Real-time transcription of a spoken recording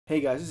Hey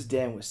guys, this is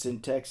Dan with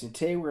Syntax, and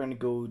today we're going to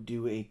go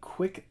do a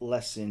quick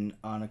lesson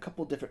on a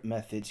couple different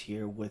methods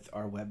here with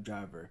our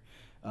WebDriver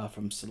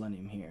from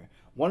Selenium here.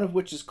 One of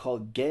which is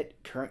called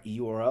get current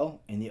URL,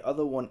 and the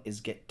other one is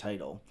get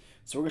title.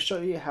 So we're going to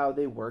show you how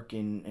they work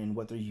and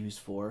what they're used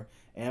for,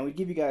 and we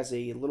give you guys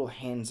a little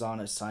hands-on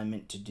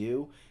assignment to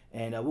do,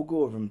 and we'll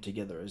go over them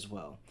together as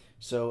well.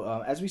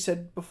 So as we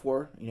said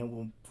before,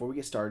 before we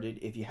get started,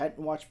 if you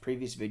hadn't watched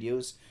previous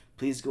videos,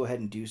 please go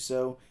ahead and do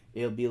so.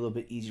 It'll be a little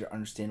bit easier to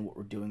understand what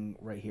we're doing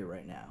right here,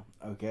 right now.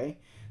 Okay,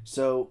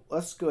 so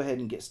let's go ahead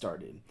and get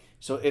started.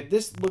 So if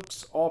this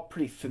looks all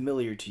pretty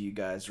familiar to you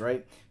guys,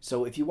 right?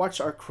 So if you watch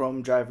our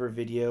Chrome driver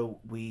video,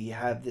 we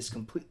have this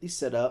completely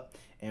set up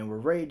and we're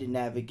ready to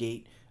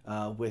navigate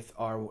with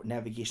our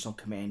navigational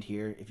command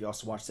here. If you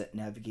also watch that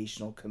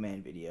navigational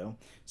command video,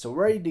 so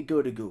we're ready to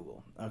go to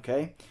Google.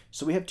 Okay,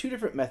 so we have two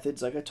different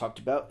methods like I talked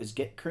about, is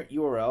get current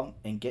URL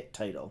and get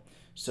title.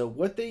 So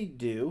what they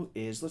do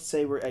is, let's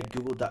say we're at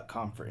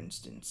google.com for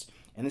instance,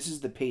 and this is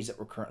the page that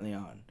we're currently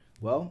on.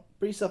 Well,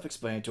 pretty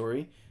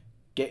self-explanatory.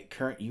 Get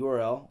current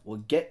URL will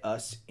get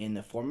us in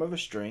the form of a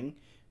string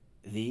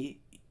the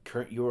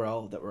current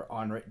URL that we're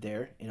on right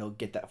there, and it'll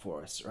get that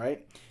for us,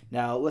 right?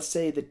 Now let's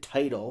say the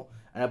title,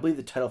 and I believe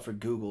the title for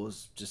Google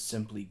is just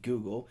simply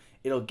Google,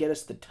 it'll get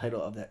us the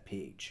title of that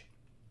page.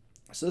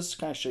 So let's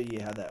kind of show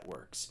you how that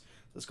works.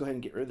 Let's go ahead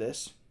and get rid of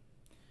this.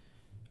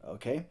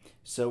 Okay,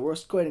 so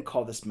let's go ahead and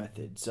call this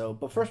method. So,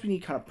 but first we need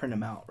to kind of print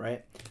them out,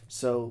 right?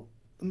 So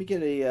let me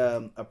get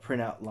a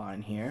printout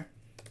line here,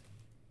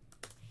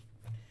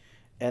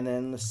 and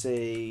then let's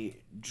say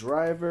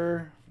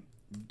driver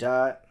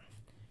dot,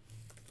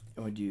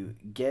 and we do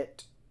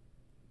get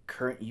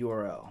current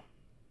URL.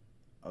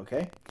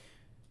 Okay,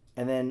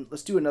 and then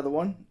let's do another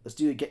one. Let's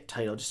do a get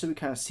title, just so we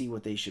kind of see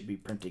what they should be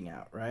printing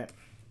out, right?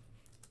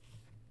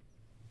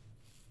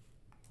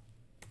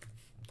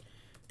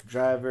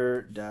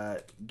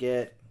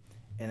 Driver.get,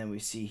 and then we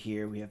see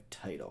here we have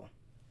title.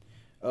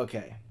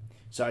 Okay,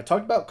 so I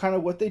talked about kind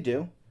of what they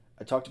do.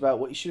 I talked about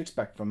what you should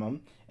expect from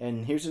them,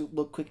 and here's a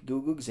little quick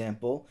Google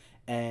example.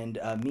 And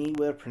me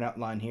with a printout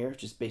line here,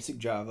 just basic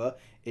Java,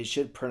 it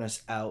should print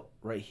us out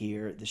right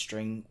here the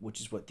string,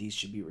 which is what these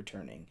should be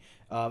returning.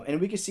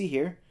 And we can see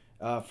here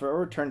for our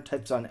return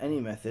types on any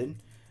method,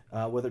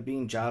 whether it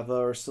being Java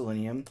or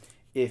Selenium,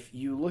 if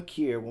you look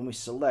here when we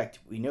select,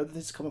 we know that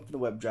this is coming from the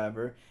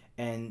WebDriver.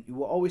 And you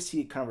will always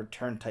see a kind of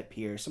return type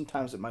here.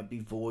 Sometimes it might be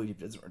void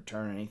if it doesn't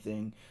return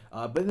anything.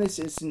 But in this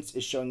instance,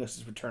 it's showing us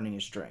it's returning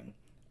a string.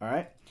 All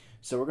right.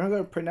 So we're going to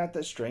go and print out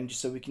that string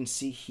just so we can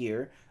see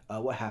here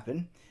what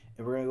happened.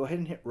 And we're going to go ahead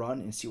and hit run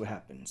and see what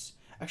happens.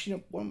 Actually,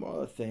 no, one more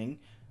other thing.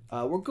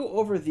 We'll go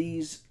over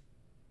these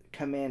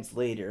commands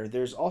later.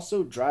 There's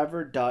also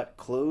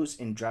driver.close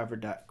and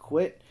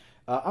driver.quit.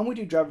 I'm going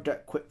to do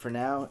driver.quit for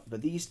now.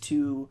 But these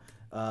two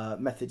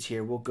methods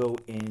here will go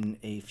in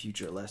a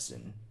future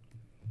lesson.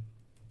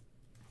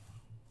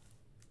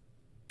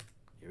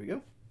 Here we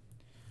go.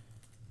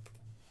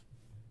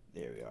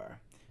 There we are.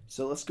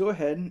 So let's go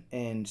ahead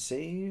and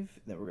save.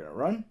 Then we're going to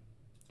run.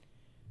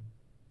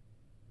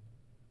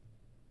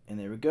 And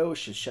there we go. It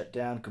should shut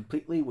down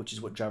completely, which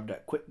is what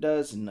driver.quit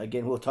does. And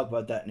again, we'll talk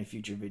about that in a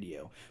future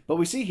video. But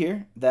we see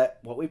here that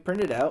what we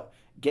printed out,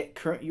 get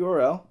current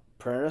URL,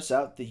 printed us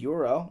out the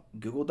URL,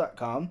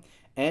 google.com,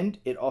 and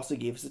it also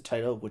gave us the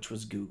title, which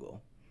was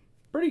Google.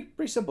 Pretty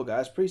simple,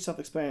 guys. Pretty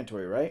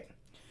self-explanatory, right?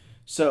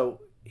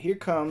 So here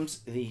comes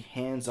the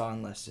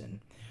hands-on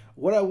lesson.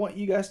 What I want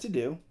you guys to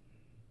do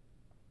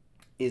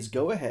is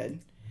go ahead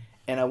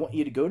and I want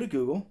you to go to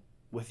Google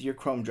with your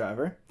Chrome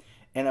driver,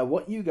 and I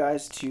want you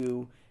guys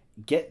to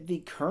get the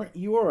current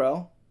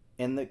URL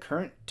and the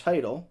current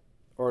title,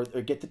 or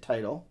get the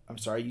title. I'm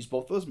sorry, use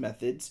both those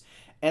methods.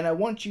 And I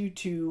want you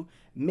to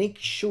make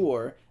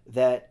sure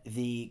that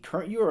the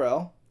current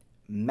URL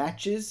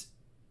matches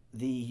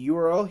the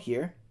URL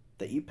here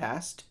that you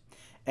passed.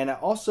 And I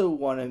also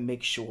want to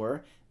make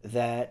sure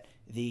that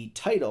the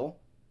title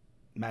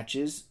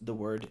matches the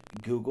word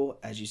Google.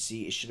 As you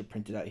see, it should have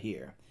printed out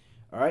here.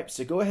 All right,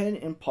 so go ahead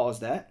and pause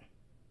that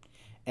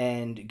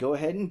and go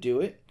ahead and do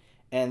it.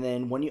 And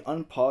then when you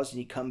unpause and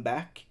you come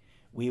back,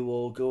 we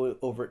will go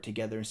over it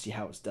together and see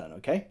how it's done,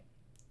 okay?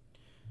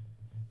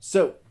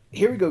 So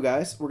here we go,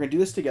 guys. We're going to do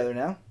this together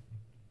now.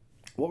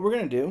 What we're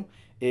going to do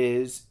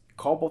is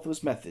call both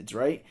those methods,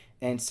 right?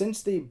 And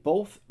since they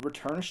both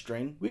return a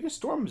string, we can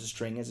store them as a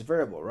string, as a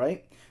variable,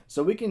 right?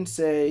 So we can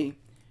say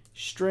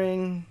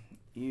string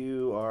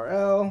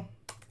URL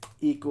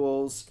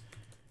equals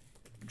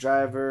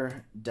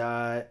driver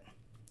dot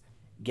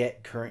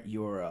get current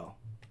URL.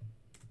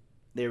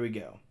 There we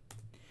go.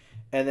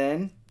 And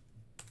then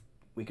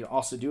we can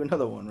also do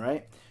another one,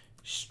 right?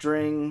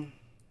 String,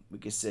 we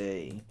could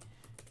say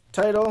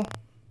title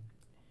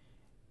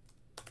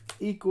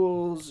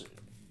equals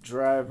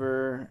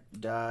driver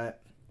dot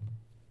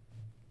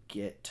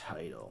get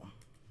title.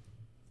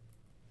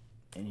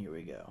 And here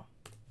we go.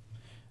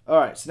 All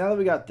right, so now that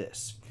we got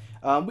this,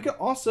 we can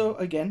also,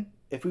 again,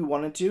 if we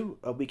wanted to,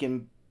 we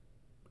can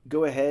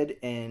go ahead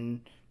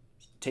and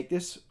take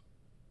this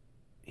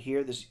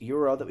here, this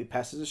URL that we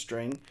pass as a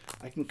string,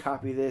 I can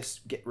copy this,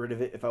 get rid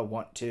of it if I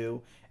want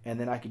to, and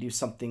then I could do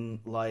something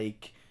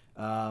like,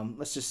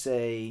 let's just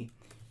say,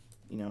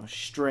 you know,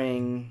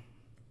 string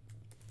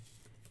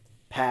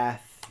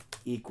path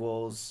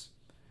equals,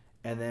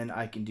 and then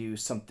I can do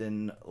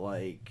something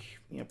like,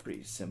 you know,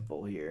 pretty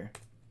simple here,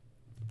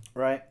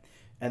 right?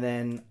 And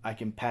then I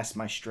can pass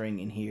my string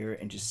in here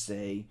and just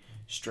say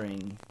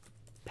string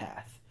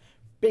path.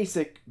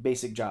 Basic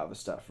Java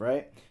stuff,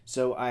 right?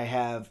 So I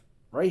have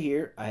right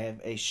here, I have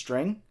a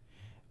string,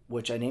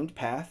 which I named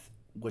path,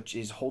 which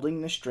is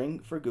holding the string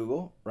for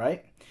Google,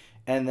 right?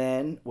 And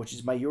then, which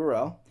is my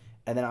URL,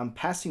 and then I'm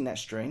passing that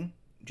string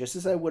just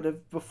as I would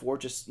have before,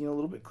 just, you know, a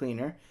little bit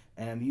cleaner,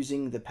 and I'm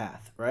using the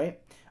path, right?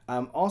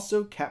 I'm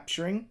also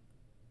capturing,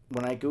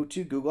 when I go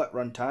to Google at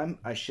runtime,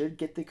 I should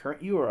get the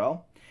current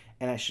URL,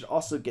 and I should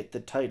also get the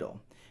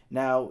title.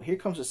 Now, here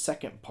comes the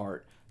second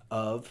part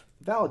of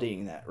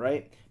validating that,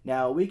 right?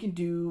 Now, we can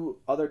do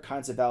other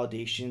kinds of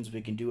validations.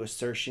 We can do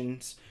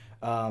assertions,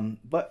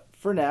 but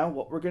for now,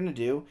 what we're going to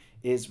do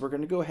is we're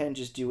going to go ahead and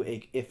just do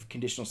a if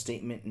conditional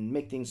statement and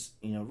make things,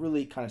 you know,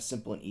 really kind of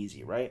simple and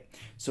easy, right?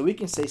 So we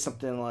can say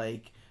something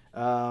like,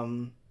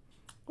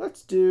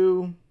 let's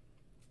do,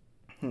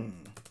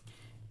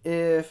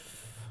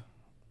 if,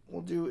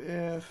 we'll do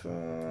if,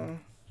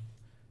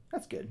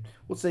 that's good.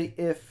 We'll say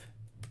if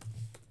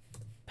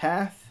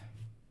path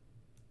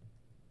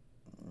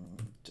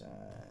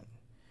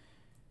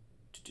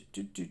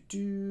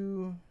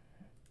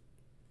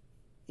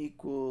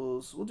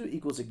equals, we'll do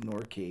equals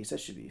ignore case, that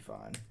should be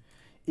fine.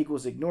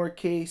 Equals ignore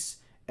case,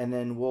 and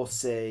then we'll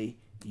say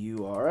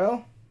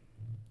URL.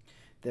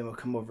 Then we'll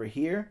come over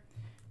here,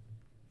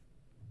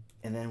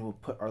 and then we'll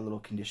put our little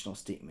conditional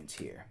statements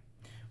here.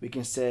 We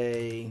can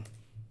say,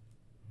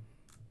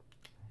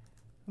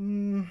 what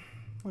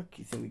do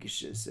you think we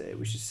should say?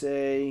 We should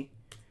say,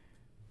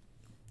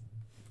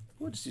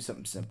 we'll just do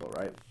something simple,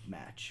 right?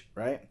 Match,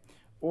 right?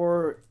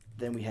 Or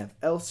then we have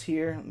else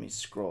here. Let me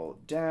scroll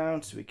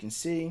down so we can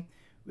see.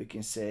 We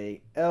can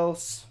say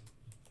else.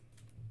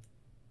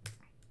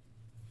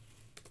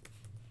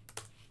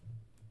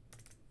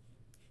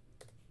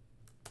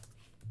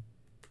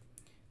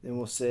 Then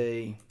we'll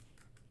say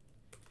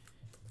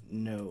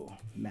no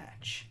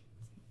match.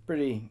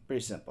 Pretty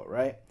simple,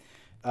 right?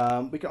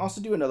 We can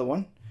also do another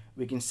one.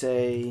 We can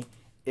say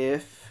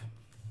if,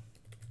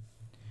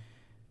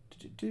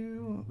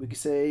 we can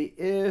say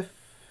if,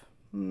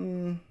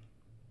 we'll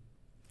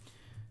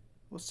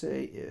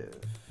say if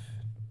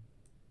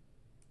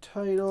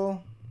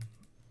title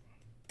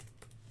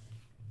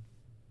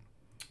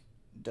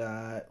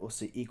dot, we'll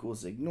say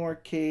equals ignore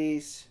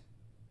case,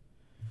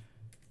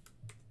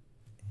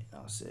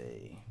 and I'll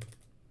say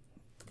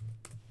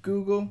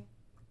Google,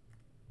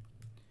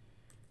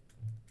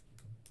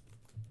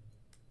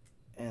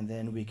 and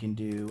then we can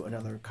do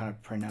another kind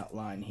of printout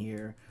line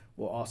here.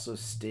 We'll also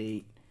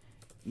state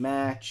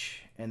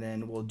match, and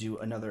then we'll do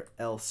another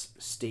else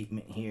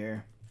statement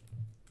here.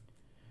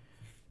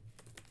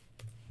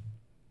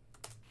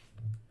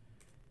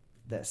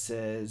 That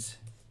says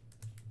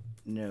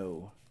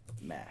no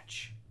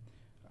match.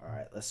 All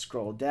right, let's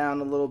scroll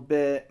down a little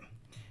bit.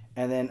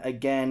 And then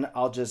again,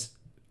 I'll just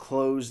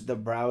close the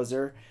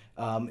browser,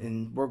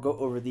 and we'll go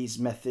over these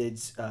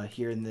methods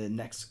here in the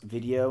next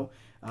video.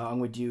 I'm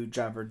going to do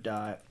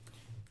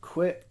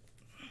driver.quit.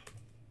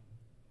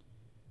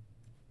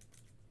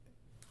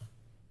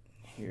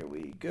 Here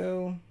we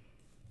go.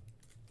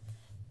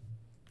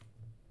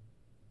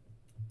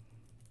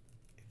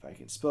 If I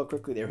can spell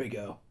quickly, there we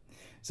go.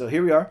 So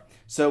here we are.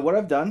 So what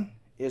I've done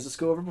is, let's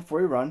go over before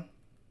we run.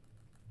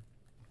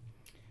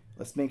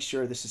 Let's make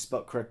sure this is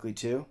spelled correctly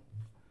too.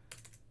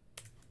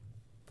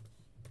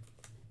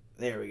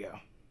 There we go.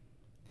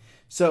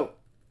 So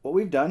what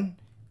we've done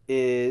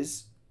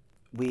is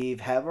we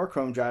have our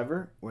Chrome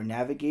driver. We're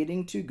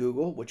navigating to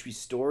Google, which we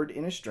stored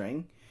in a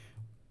string.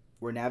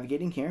 We're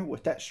navigating here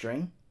with that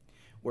string.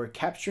 We're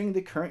capturing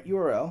the current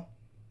URL.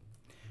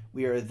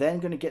 We are then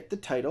going to get the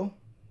title.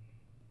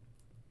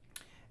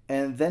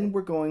 And then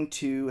we're going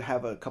to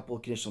have a couple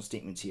of conditional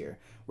statements here.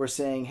 We're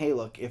saying, hey,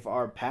 look, if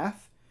our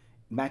path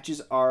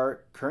matches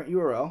our current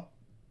URL,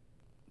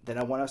 then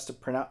I want us to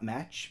print out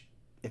match.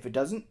 If it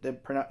doesn't, then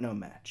print out no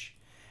match.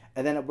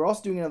 And then we're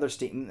also doing another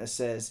statement that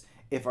says,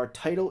 if our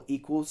title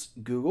equals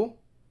Google,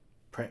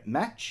 print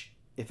match.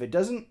 If it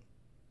doesn't,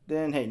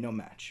 then hey, no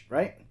match,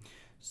 right?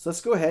 So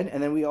let's go ahead,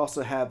 and then we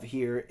also have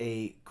here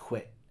a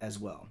quit as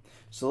well.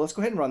 So let's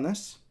go ahead and run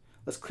this.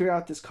 Let's clear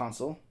out this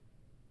console.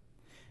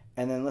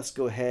 And then let's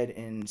go ahead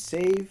and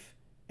save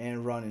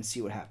and run and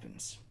see what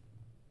happens.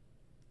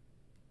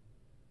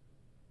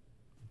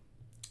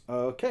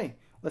 Okay,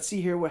 let's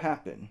see here what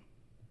happened.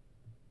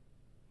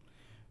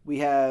 We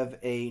have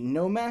a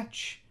no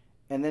match,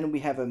 and then we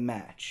have a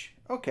match.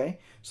 Okay,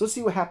 so let's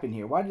see what happened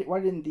here. Why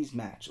didn't these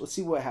match? Let's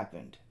see what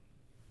happened.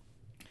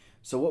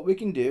 So what we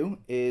can do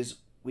is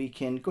we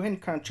can go ahead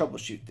and kind of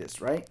troubleshoot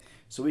this, right?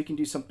 So we can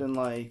do something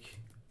like,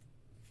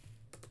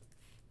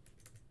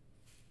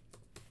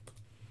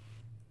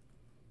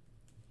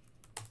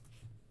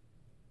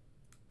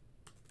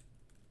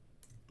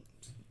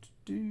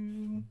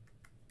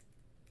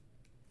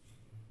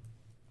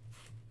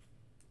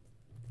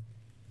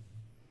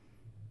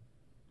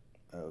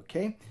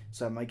 Okay,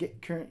 so I have my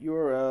get current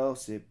URL,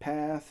 say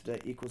path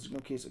that equals no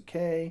case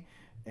okay,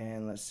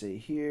 and let's say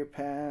here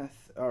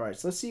path. All right,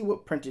 so let's see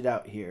what printed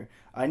out here.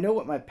 I know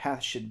what my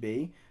path should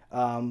be,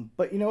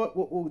 but you know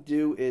what we'll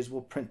do is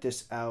we'll print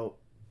this out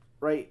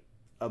right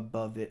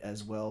above it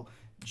as well,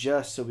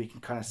 just so we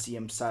can kind of see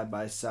them side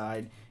by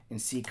side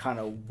and see kind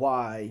of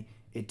why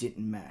it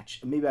didn't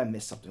match. Maybe I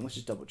missed something. Let's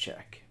just double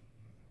check.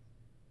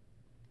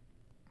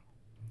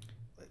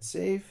 Let's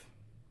save.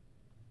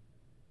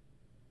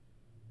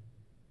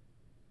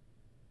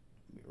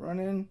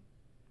 Running.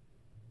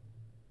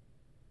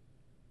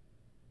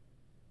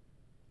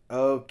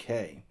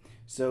 Okay,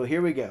 so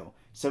here we go.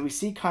 So we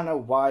see kind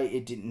of why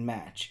it didn't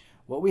match.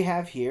 What we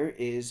have here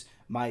is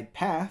my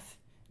path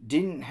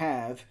didn't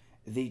have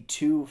the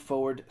 2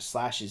 forward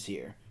slashes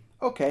here.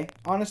 Okay,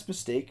 honest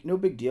mistake, no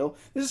big deal.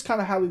 This is kind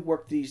of how we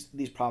work these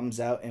problems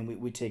out, and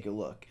we take a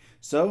look.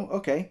 So,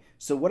 okay,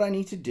 so what I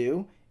need to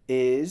do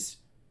is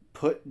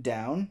put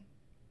down,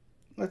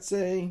 let's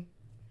say,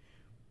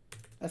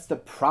 that's the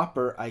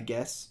proper, I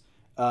guess,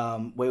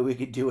 way we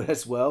could do it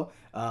as well.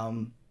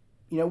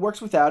 You know, works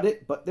without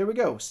it, but there we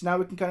go. So now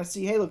we can kind of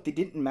see, hey, look, they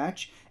didn't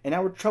match, and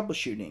now we're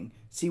troubleshooting,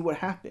 see what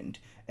happened.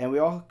 And we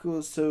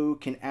also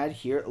can add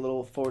here a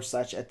little forward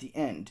slash at the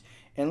end.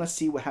 And let's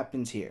see what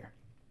happens here.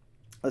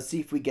 Let's see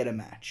if we get a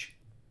match.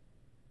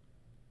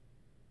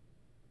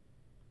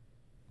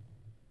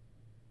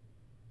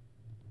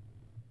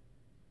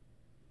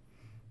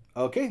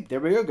 Okay,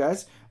 there we go,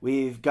 guys.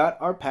 We've got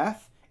our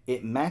path.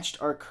 It matched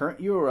our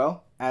current URL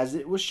as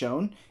it was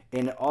shown.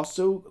 And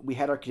also, we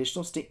had our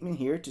conditional statement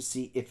here to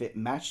see if it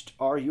matched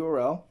our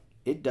URL.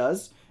 It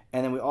does.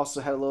 And then we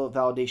also had a little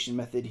validation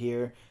method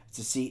here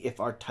to see if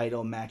our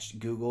title matched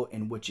Google,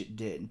 in which it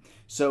did.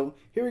 So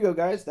here we go,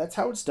 guys. That's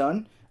how it's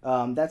done.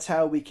 That's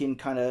how we can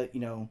kind of,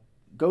 you know,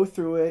 go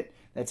through it.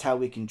 That's how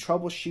we can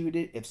troubleshoot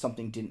it if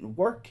something didn't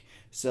work.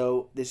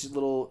 So this is a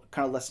little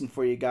kind of lesson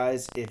for you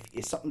guys.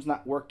 If something's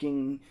not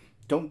working,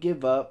 don't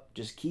give up.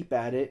 Just keep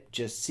at it.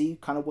 Just see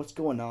kind of what's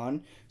going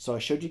on. So I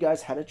showed you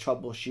guys how to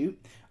troubleshoot.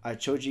 I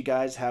showed you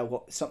guys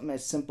how something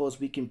as simple as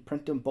we can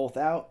print them both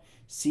out,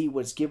 see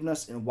what's given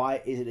us and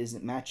why it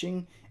isn't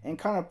matching, and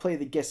kind of play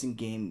the guessing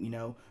game, you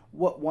know,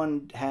 what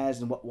one has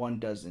and what one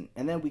doesn't.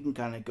 And then we can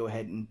kind of go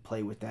ahead and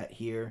play with that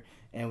here,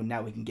 and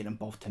now we can get them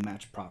both to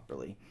match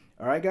properly.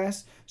 All right,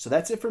 guys, so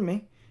that's it for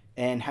me,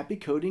 and happy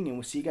coding, and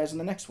we'll see you guys in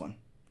the next one.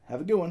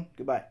 Have a good one.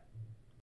 Goodbye.